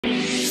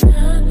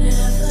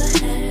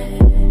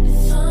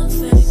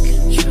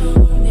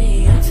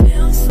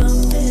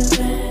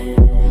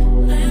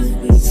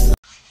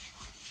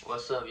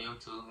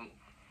YouTube?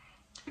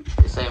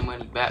 This ain't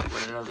Money back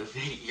with another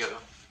video.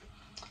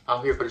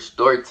 I'm here for the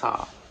story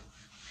time.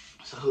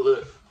 So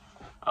look,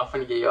 I'm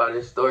finna give y'all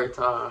this story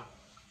time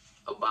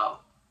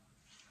about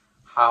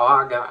how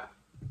I got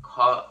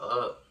caught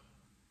up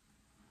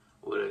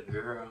with a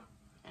girl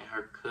and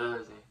her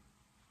cousin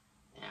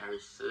and her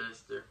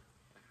sister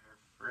and her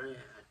friend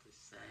at the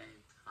same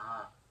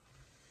time.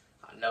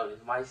 I know this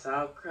might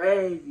sound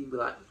crazy, but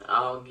like, I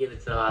don't get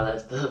into all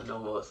that stuff no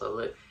more. So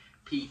look,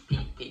 peep.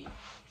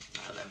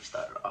 Now let me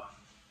start it off.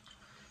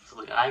 So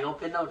look, I ain't gonna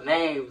put no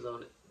names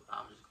on it.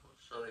 I'm just gonna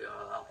show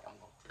y'all. I'm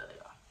gonna tell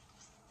y'all.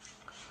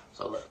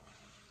 So look.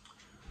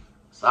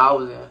 So I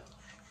was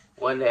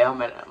one day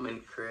I'm in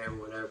the crib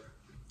or whatever.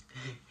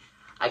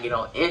 I get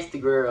on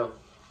Instagram.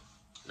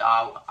 No,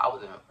 I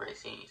was in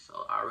Francine,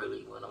 so I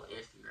really went on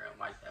Instagram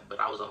like that. But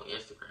I was on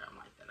Instagram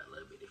like that a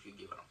little bit, if you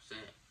get what I'm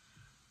saying.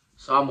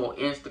 So I'm on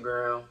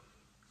Instagram.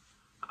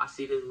 I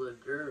see this little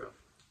girl.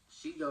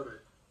 She go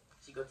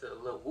to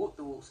a little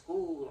whoop-de-whoop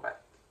school, like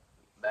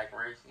back in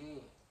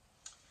Racine.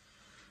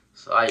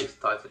 So I used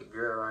to talk to the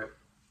girl, right?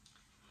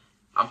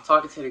 I'm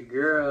talking to the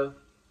girl.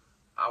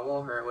 I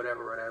want her,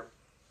 whatever.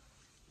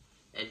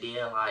 And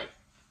then like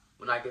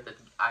when I get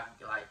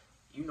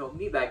you know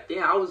me back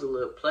then, I was a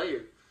little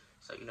player.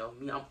 So you know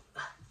me, I'm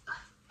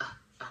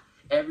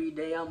every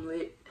day I'm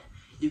lit.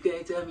 You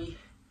can't tell me.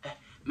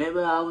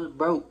 Remember I was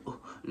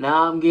broke,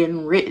 now I'm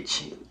getting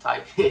rich.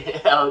 Type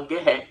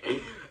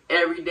okay.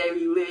 Every day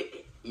we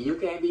lit. You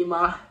can't be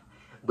mine,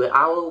 but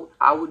I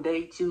will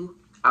date you.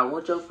 I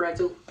want your friend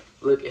too.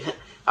 Look at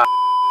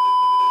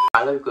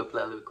let me quit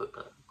playing.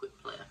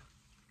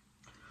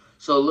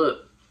 So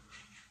look,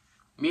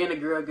 me and the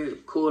girl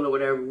get cool or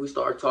whatever. We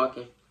start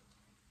talking.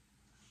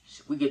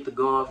 We get to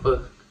go on for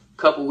a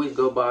couple weeks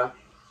go by.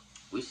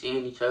 We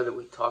seeing each other.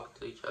 We talking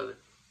to each other.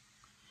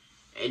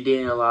 And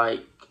then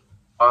like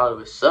all of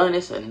a sudden,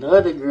 it's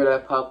another girl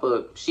that pop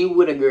up. She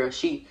with a girl.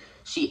 She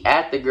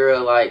at the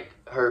girl like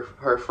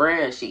her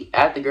friend. She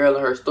at the girl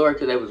in her store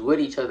because they was with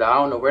each other. I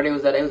don't know where they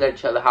was at. They was at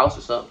each other's house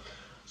or something.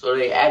 So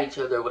they at each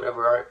other or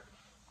whatever, right?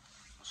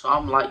 So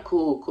I'm like,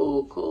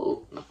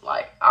 cool.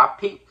 Like I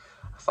peep.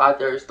 I saw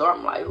there at the store.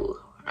 I'm like, ooh,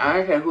 I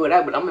ain't heard who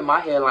that, but I'm in my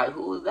head like,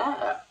 who is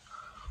that?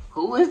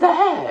 Who is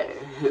that?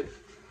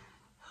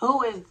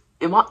 Who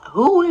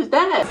is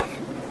that?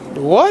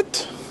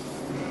 What?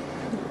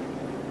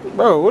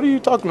 Bro, what are you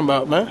talking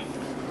about, man?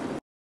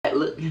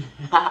 Look,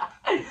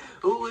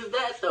 who is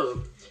that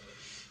though?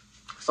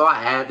 So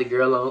I add the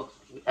girl on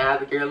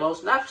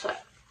Snapchat.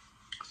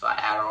 So I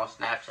add her on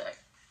Snapchat.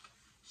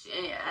 She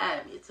ain't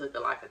add me. It took her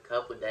like a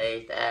couple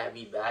days to add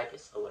me back.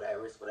 It's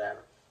whatever.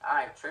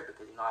 I ain't tripping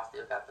because, you know, I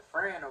still got the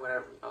friend or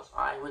whatever, you know, so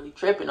I ain't really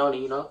tripping on it,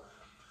 you know.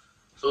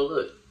 So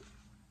look,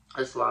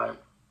 it's like,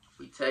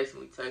 we texting,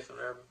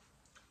 whatever.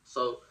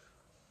 So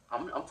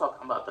I'm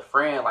talking about the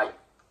friend, like,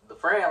 the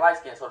friend light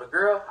skin. So the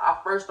girl I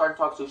first started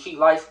talking to, she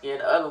light skin.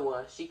 The other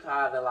one, she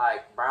kind of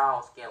like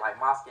brown skin, like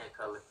my skin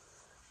color.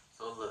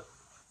 So look,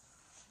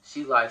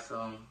 she like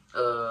some,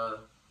 the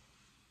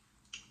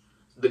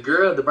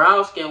girl, the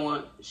brown skin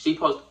one, she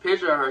posted a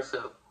picture of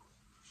herself.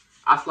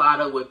 I slide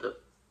up with the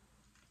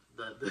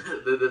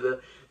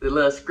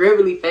little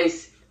scribbly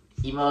face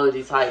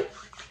emoji type.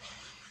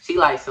 She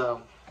like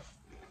some,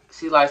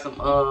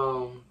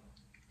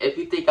 if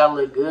you think I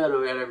look good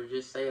or whatever,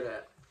 just say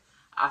that.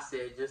 I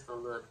said just a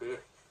little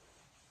bit.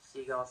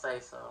 She gonna say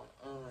something.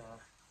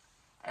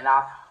 And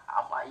I'm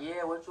like,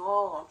 yeah, what you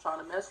on? I'm trying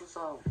to mess with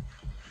something.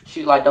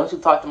 She like, don't you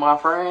talk to my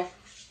friend?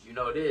 You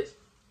know this.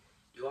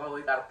 You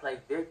always gotta play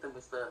victim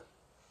and stuff.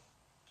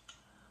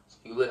 So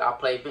you look, I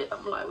play victim.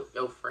 I'm like, with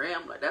your friend?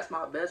 I'm like, that's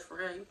my best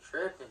friend. You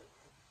tripping?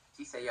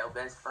 She say, your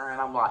best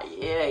friend. I'm like,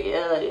 yeah,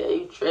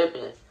 you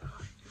tripping.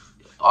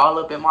 All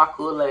up in my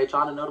Kool-Aid,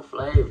 trying to know the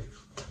flavor.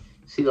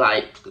 She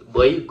like,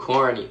 boy, you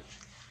corny.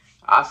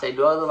 I say,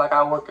 do I look like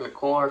I work in a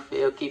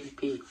cornfield? Keep it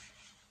peace.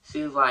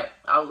 She was like,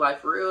 I was like,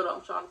 for real though,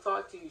 I'm trying to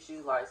talk to you. She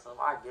was like,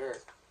 I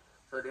guess.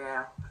 So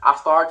then I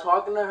started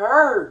talking to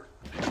her.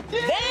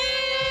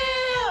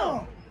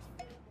 Damn!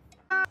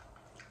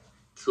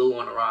 2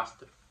 on the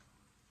roster.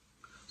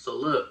 So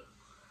look,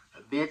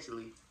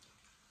 eventually,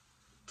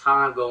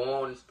 time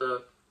go on and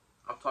stuff.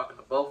 I'm talking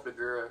to both the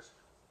girls.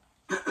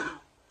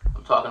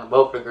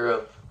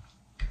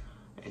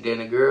 And then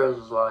the girls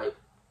was like,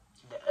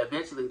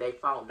 eventually they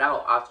found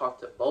out I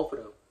talked to both of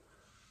them.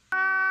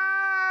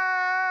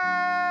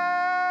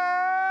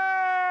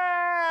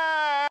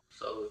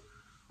 So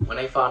when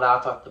they found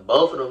out I talked to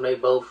both of them,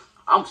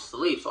 I'm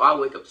asleep. So I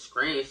wake up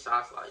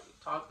screenshots like,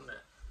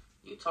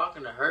 you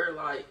talking to her,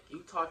 like,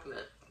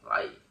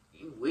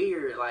 you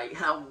weird.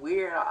 Like, I'm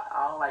weird.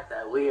 I don't like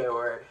that weird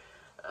word.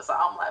 So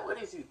I'm like,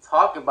 what is you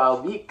talking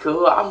about? Be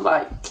cool. I'm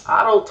like,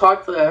 I don't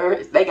talk to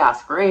her. They got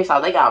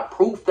screenshots. They got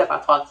proof that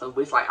I talk to them.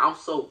 But it's like, I'm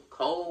so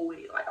cold with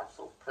it. Like, I'm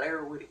so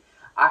player with it.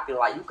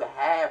 You can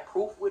have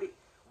proof with it,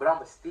 but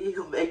I'ma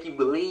still make you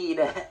believe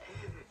that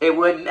it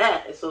wasn't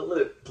that. So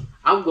look,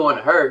 I'm going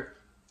to her.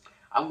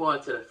 I'm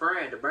going to the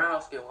friend, the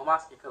brown skin, with my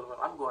skin color.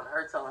 I'm going to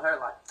her, telling her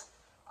like,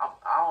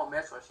 I don't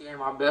mess with her. She ain't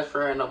my best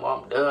friend no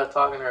more. I'm done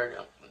talking to her.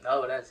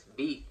 No, that's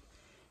beat.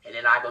 And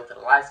then I go to the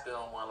light skin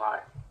one,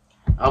 like,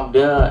 I'm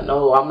done.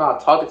 No, I'm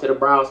not talking to the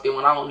brown skin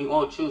one. I don't even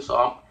want you.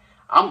 So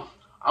I'm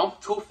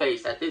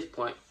two-faced at this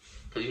point.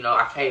 Cause you know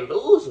I can't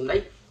lose them.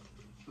 They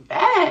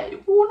bad.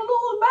 You wanna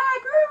lose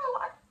bad girl?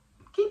 Like,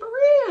 keep it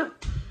real.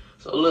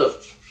 So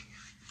look.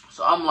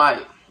 So I'm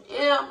like,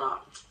 yeah, I'm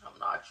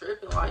not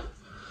tripping. Like,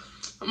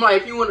 I'm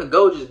like, if you wanna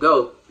go, just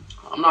go.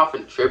 I'm not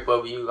finna trip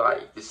over you.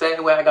 Like, the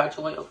same way I got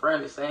you and your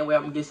friend, the same way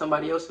I'm gonna get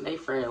somebody else and their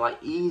friend. Like,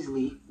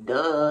 easily.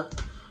 Duh.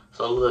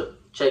 So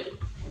look, check it.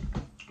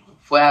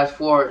 Fast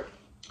forward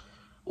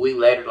a week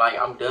later, like,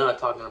 I'm done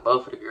talking to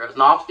both of the girls.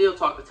 No, I'm still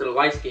talking to the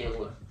light skinned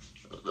one.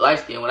 The light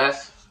skinned one,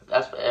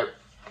 that's forever.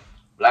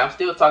 Like, I'm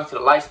still talking to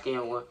the light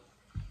skinned one.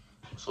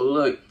 So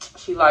look,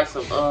 she like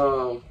some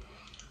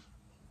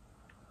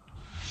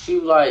she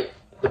was like,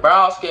 the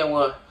brown skin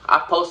one, I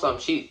post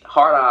something, she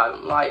hard eyed.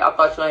 I'm like, I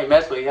thought you ain't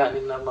mess with you, I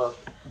didn't know.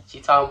 She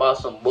talking about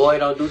some boy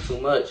don't do too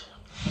much.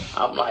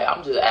 I'm like,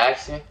 I'm just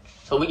asking.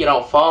 So we get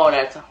on phone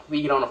that time.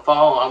 We get on the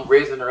phone, I'm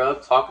rizzing her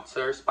up, talking to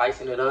her,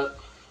 spicing it up.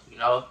 You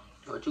know,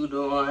 what you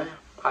doing?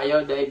 How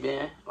your day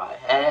been? Like,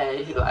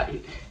 hey.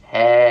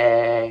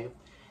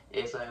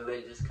 It's like,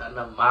 let's just come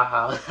to my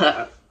house.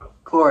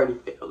 Cordy,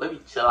 let me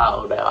chill out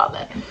on all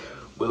that.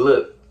 But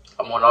look,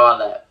 I'm on all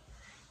that.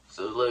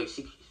 So look,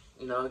 she,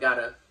 you know,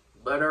 gotta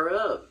butter her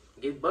up,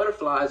 get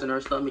butterflies in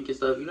her stomach and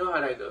stuff. You know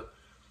how that go.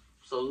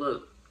 So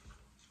look,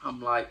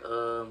 I'm like,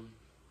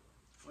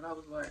 what I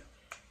was like,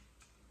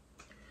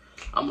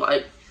 I'm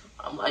like,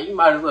 you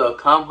might as well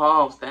come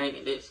home, Stank.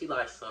 And then she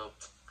like, some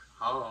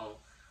home.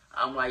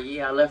 I'm like,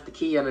 yeah, I left the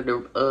key under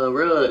the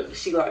rug.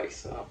 She like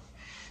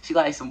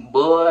some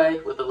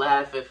boy with a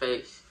laughing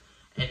face.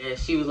 And then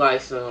she was like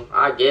some,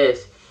 I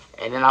guess.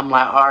 And then I'm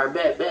like, all right,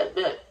 bet.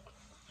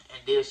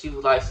 And then she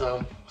was like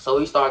some, so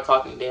we started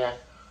talking then.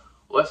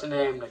 What's her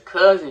name? The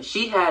cousin.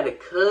 She had a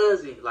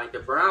cousin. Like, the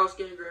brown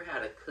skin girl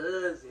had a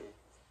cousin.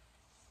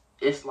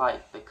 It's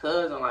like the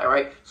cousin, like,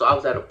 right? So I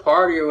was at a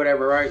party or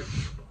whatever, right?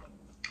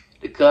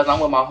 The cousin, I'm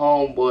with my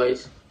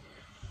homeboys.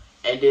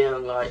 And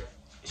then, like,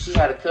 she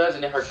had a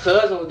cousin, and her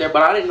cousin was there,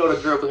 but I didn't know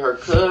the girl was her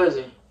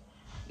cousin.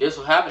 This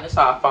what happened. That's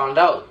how I found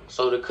out.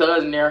 So the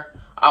cousin there,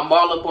 I'm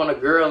all up on the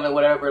girl and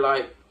whatever,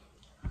 like,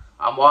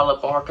 I'm all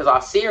up on her because I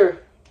see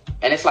her.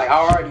 And it's like I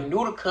already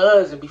knew the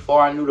cousin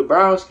before I knew the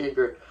brown skin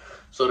girl.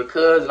 So the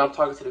cousin, I'm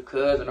talking to the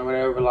cousin or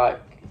whatever,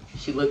 like,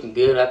 she looking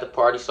good at the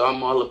party, so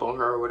I'm all up on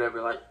her or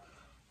whatever, like.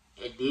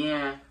 And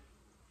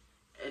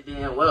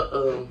then what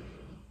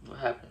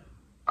happened?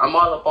 I'm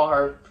all up on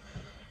her.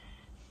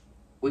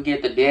 We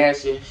get the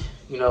dancing,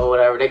 you know,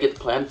 whatever. They get to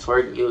playing the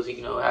twerk music,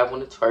 you know, have when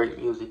the twerk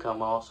music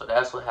come on. So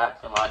that's what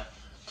happened, like,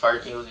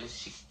 twerk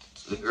music.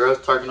 The girls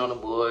twerking on the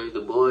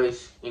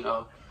boys, you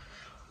know,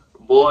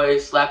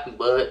 boys slapping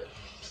butt,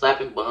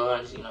 slapping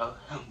buns, you know.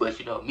 But,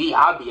 you know, me,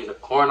 I'll be in the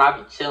corner,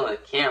 I'll be chilling,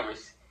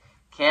 cameras.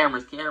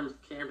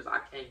 I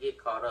can't get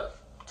caught up.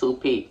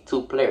 2P,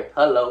 two player,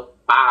 hello,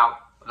 bow.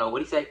 No,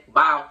 what he say?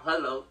 Bow,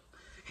 hello.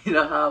 You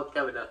know how I'm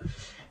coming up.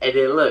 And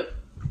then look,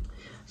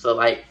 so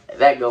like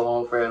that go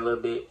on for a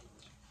little bit.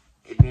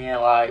 And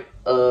then like,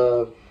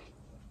 so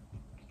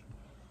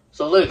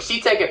look,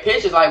 she taking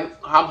pictures, like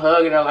I'm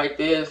hugging her like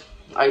this.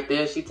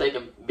 She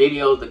taking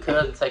videos, the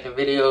cousin taking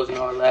videos and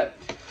all that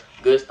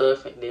good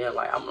stuff. And then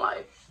like, I'm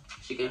like,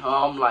 she get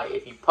home, like,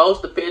 if you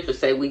post a picture,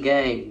 say we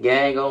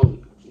gang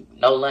on,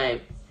 no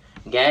lame.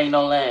 Gang,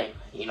 no lame,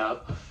 you know.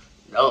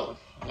 No,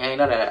 ain't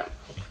none of that.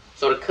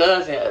 So the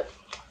cousin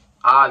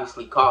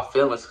obviously caught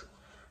feelings,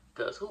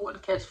 because who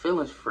would catch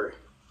feelings for?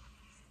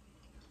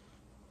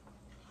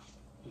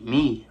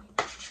 Me.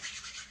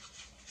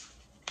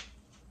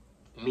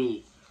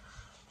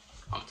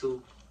 I'm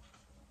too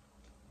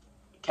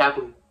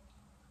capital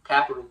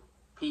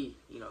P,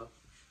 you know.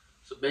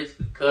 So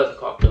basically, the cousin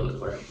caught feelings,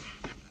 whatever.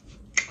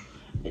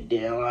 And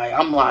then like,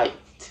 I'm like,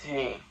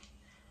 dang.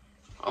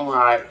 I'm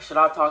like, should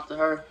I talk to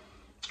her?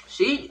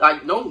 She,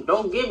 like,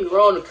 don't get me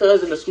wrong, the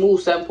cousin a smooth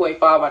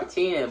 7.5 out of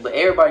 10, but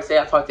everybody say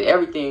I talk to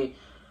everything.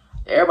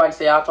 Everybody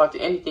say I talk to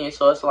anything,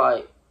 so it's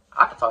like,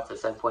 I can talk to a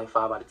 7.5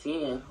 out of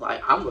 10.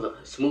 Like, I'm a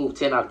smooth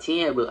 10 out of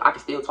 10, but I can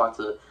still talk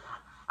to,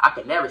 I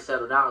can never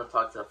settle down and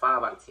talk to a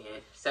 5 out of 10.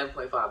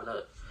 7.5 and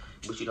up.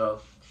 But, you know,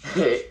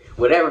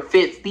 whatever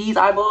fits these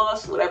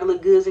eyeballs, whatever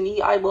look good in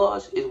these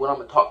eyeballs is what I'm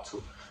going to talk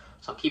to.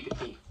 So keep it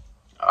deep.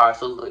 Alright,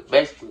 so look,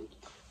 basically,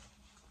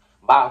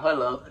 bye,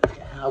 hello.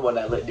 How about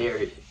that look there?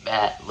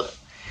 Bad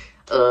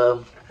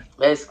look.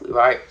 Basically,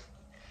 right?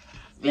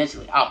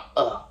 Eventually,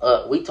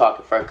 we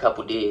talking for a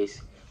couple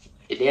days.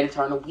 And then it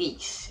turned to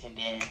weeks. And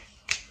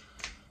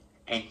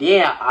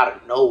then out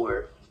of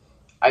nowhere,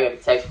 I got a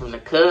text from the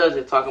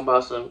cousin talking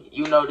about some,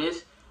 you know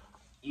this,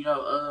 you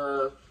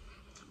know,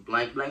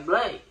 blank,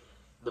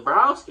 the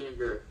brown skin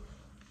girl.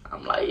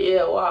 I'm like,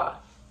 yeah, why?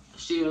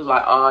 She was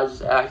like, oh, I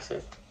just asked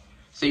her.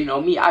 So, you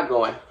know me, I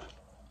going,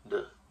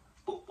 the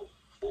boop, boop,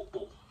 boop,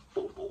 boop,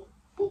 boop, boop,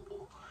 boop,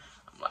 boop.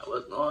 I'm like,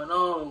 what's going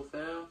on,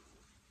 fam?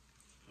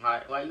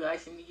 Like, why you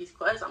asking me these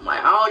questions? I'm like,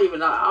 I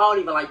don't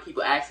even like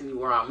people asking me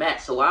where I'm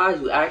at. So why are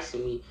you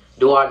asking me,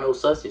 do I know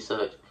such and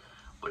such?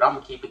 But I'm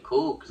gonna keep it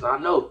cool, because I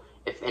know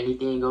if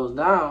anything goes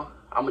down,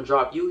 I'm gonna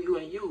drop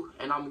you,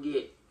 and I'm gonna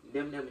get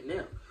them, and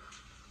them.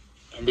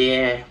 And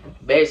then,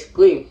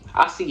 basically,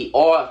 I see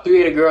all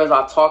 3 of the girls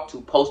I talked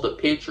to post a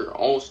picture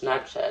on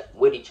Snapchat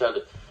with each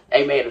other.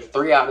 They made a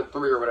 3 out of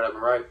 3 or whatever,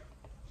 right?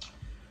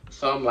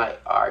 So I'm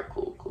like, all right,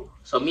 cool.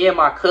 So me and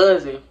my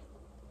cousins,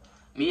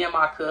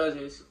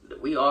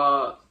 we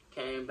all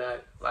came back.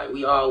 Like,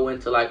 we all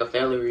went to, like, a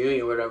family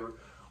reunion or whatever.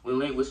 We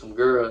linked with some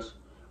girls.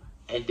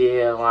 And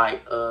then,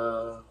 like,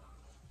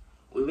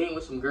 we linked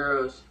with some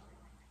girls.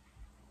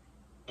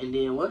 And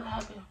then what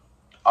happened?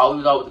 Oh, we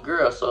was all with the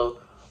girls. So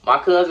my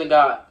cousin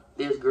got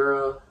this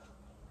girl.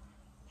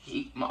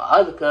 My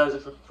other cousin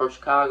from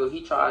Chicago,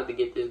 he tried to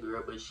get this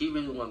girl, but she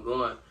really wasn't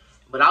going.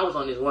 But I was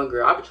on this one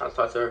girl. I've been trying to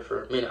talk to her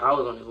for a minute. I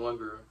was on this one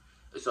girl.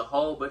 It's a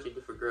whole bunch of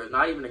different girls.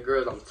 Not even the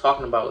girls I'm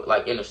talking about,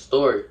 like, in the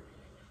story.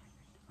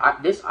 I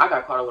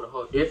got caught up with a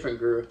whole different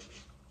girl.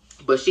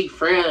 But she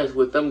friends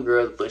with them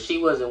girls, but she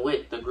wasn't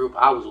with the group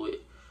I was with.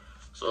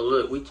 So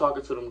look, we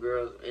talking to them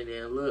girls, and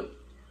then look,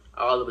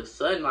 all of a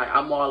sudden, like,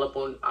 I'm all up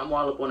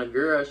on a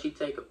girl. She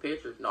take a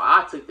picture. No,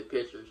 I took the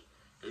pictures.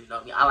 You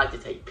know, I like to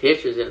take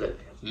pictures of the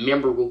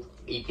memorable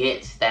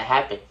events that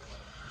happen.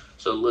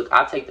 So look,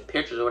 I take the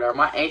pictures or whatever.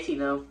 My auntie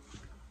them,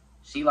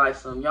 she like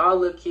some, y'all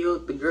look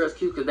cute. The girls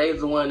cute because they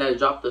was the one that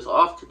dropped us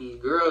off to these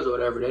girls or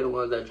whatever. They the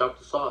ones that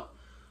dropped us off.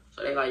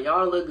 So they like,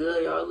 y'all look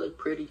good. Y'all look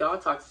pretty. Y'all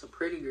talk to some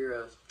pretty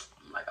girls.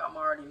 I'm like, I'm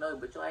already know,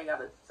 but you ain't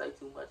gotta say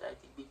too much.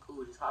 Auntie, be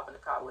cool. Just hop in the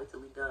car. Wait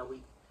till we done.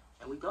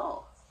 We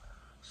gone.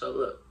 So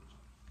look,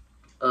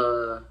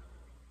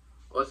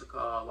 what's it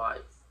called?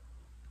 Like,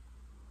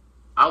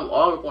 I'm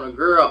all up on a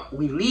girl.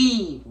 We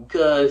leave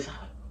because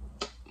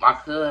my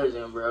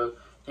cousin, bro,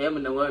 him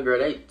and the one girl,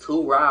 they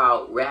too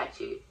wild,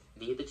 ratchet.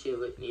 Need to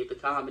chill it, need to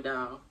calm it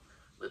down,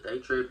 but they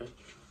tripping.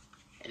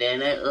 And then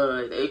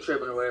they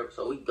tripping or whatever.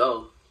 So we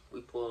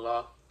pull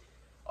off.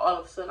 All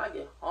of a sudden I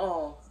get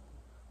home,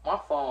 my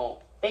phone,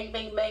 bang,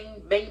 bang,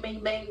 bang, bang,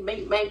 bang, bang,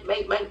 bang, bang,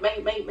 bang, bang,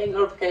 bang, bang, bang,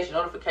 notification.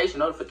 I'm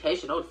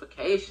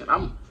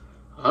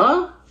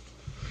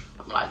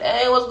like,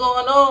 dang, what's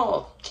going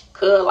on?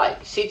 Cause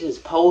like she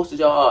just posted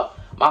y'all.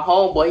 My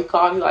homeboy, he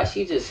called me like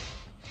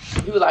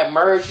he was like,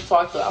 Merge, you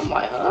talk to her. I'm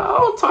like, I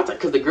don't talk to her.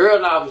 Cause the girl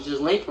that I was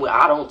just linking with,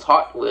 I don't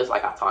talk with. It's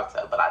like I talk to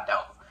her, but I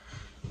don't.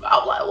 I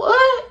was like,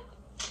 what?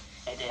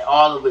 And then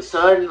all of a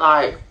sudden,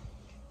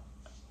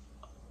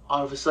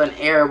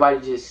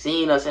 everybody just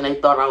seen us and they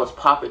thought I was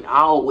popping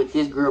out with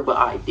this girl, but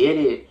I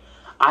didn't.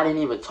 I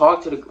didn't even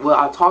talk to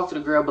I talked to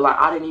the girl, but like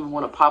I didn't even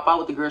want to pop out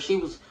with the girl. She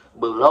was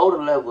below the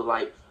level,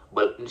 like,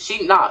 but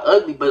she not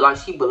ugly, but like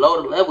she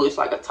below the level. It's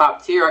like a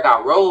top tier. I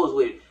got roles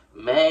with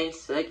main,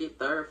 second,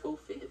 third,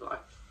 fourth, fifth, like.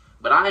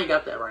 But I ain't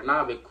got that right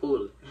now. I've been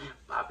cool.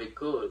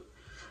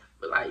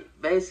 But like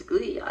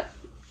basically,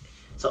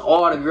 so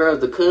all the girls,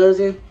 the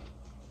cousin,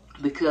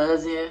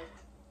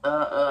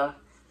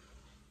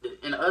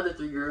 and the other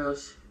 3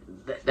 girls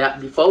that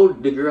before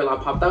the girl I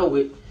popped out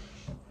with,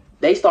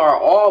 they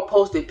started all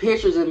posting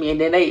pictures of me,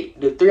 and then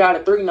the 3 out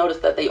of 3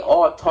 noticed that they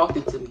all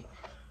talking to me.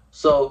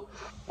 So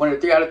when the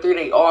 3 out of 3,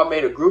 they all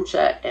made a group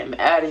chat and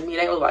added me.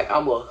 They was like,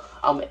 I'm a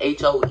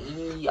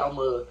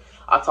HOE.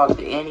 I talk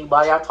to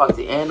anybody. I talk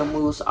to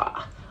animals.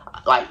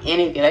 Like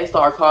anything. They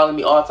started calling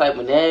me all type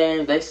of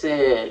names. They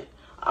said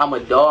I'm a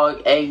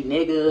dog, a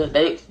nigga.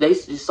 They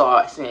just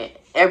started saying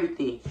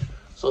everything.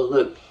 So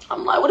look,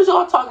 I'm like, what is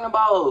y'all talking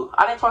about?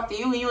 I didn't talk to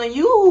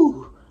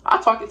you. I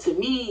talking to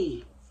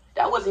me.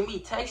 That wasn't me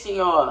texting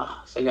y'all.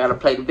 So you gotta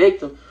play the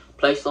victim.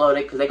 Play slow,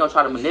 because they gonna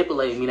try to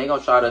manipulate me. They ain't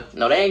gonna try to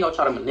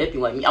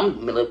manipulate me. I'm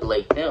gonna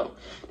manipulate them.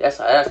 That's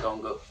how that's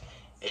gonna go.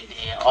 And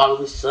then all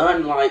of a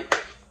sudden, like,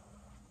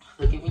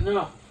 look at me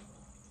now.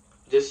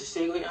 Just a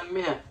single young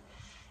man.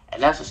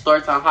 And that's a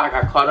story time how I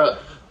got caught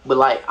up. But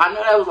like, I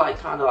know that was like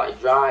kind of like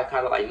dry,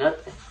 kind of like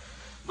nothing.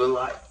 But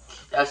like,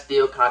 that's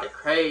still kind of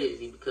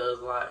crazy because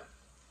like,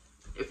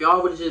 if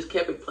y'all would have just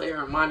kept it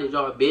player and minded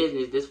y'all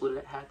business, this would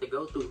have had to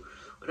go through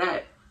with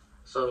that.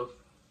 So,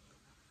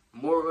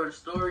 moral of the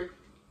story,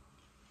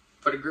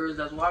 for the girls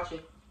that's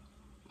watching,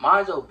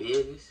 mind your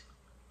business.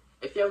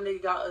 If your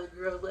nigga got other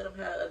girls, let him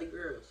have other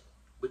girls.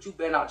 But you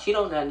better not cheat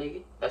on that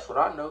nigga. That's what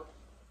I know.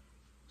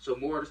 So,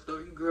 moral of the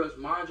story, you girls,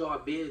 mind y'all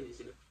business.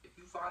 And if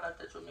you find out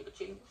that your nigga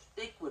cheating,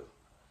 stick with him.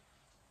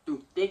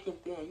 Through thick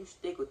and thin, you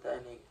stick with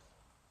that nigga.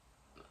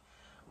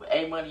 But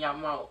hey, money,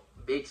 I'm out.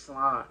 Big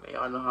slime. Man,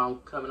 y'all know how I'm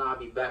coming. I'll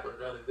be back with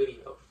another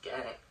video.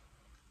 Gang.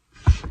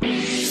 I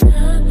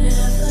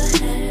never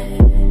had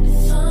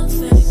thoughts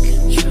that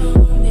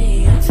control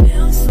me. I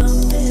feel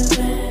so